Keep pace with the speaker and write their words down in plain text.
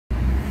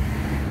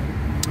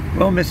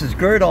Well, Mrs.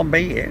 Gerd on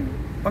me here.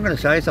 I'm going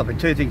to show you something.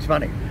 Two things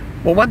funny.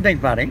 Well, one thing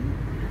funny.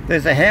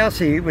 There's a house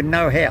here with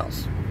no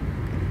house.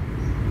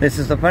 This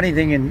is the funny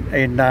thing in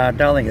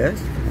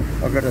Darlinghurst.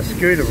 I've got a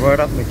scooter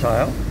right up my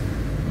tail.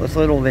 Let's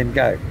let all them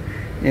go.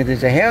 Now,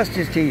 there's a house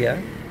just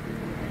here.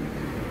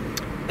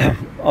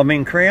 I'm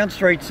in Crown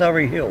Street,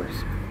 Surry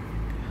Hills.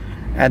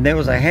 And there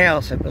was a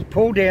house that was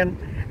pulled down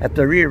at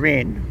the rear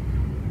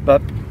end,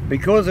 but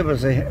because it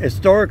was a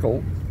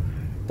historical,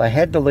 they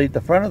had to leave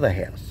the front of the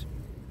house.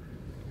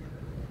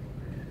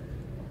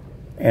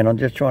 And I'm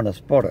just trying to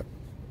spot it.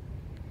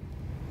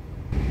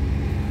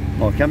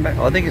 I'll come back.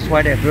 I think it's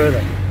way down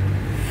further.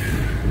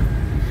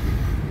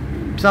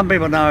 Some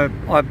people know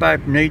I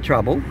both knee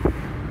trouble.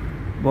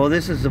 Well,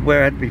 this is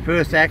where I had my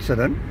first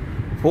accident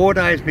 4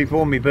 days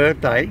before my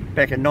birthday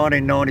back in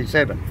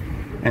 1997.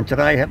 And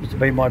today happens to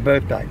be my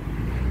birthday.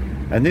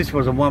 And this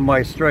was a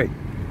one-way street.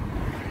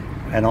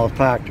 And I was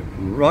parked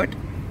right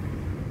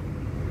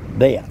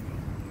there.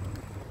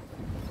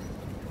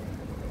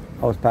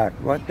 I was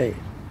parked right there.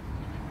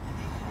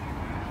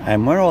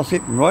 And when I was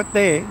sitting right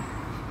there,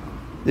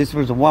 this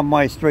was a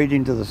one-way street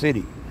into the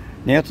city.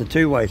 Now it's a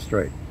two-way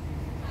street.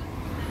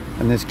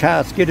 And this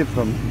car skidded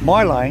from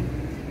my lane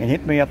and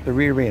hit me up the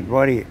rear end,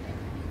 right here.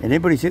 And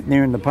everybody sitting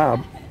there in the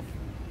pub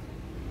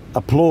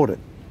applauded.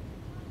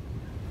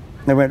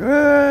 They went,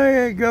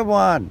 "Hey, good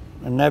one."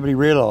 And nobody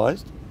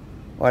realised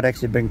I'd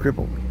actually been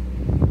crippled.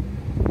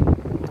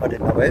 I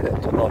didn't know either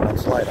until 9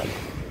 months later.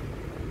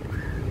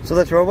 So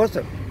that's where I was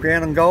at,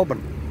 Crown and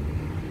Goulburn.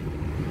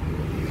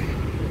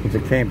 It's a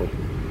Campbell.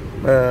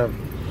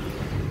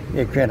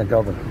 Yeah, Crown and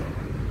Goulburn.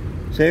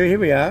 So here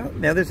we are.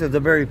 Now this is the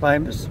very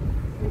famous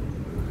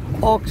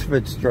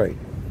Oxford Street.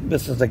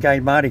 This is the Gay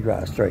Mardi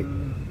Gras Street.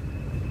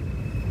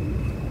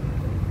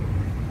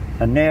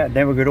 And now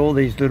we've got all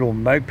these little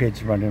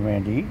mopeds running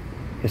around here.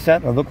 It's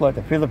starting to look like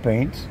the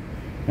Philippines,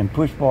 and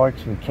push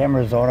bikes with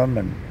cameras on them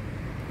and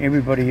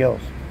everybody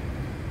else.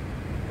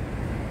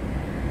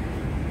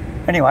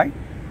 Anyway,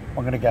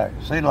 I'm going to go.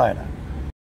 See you later.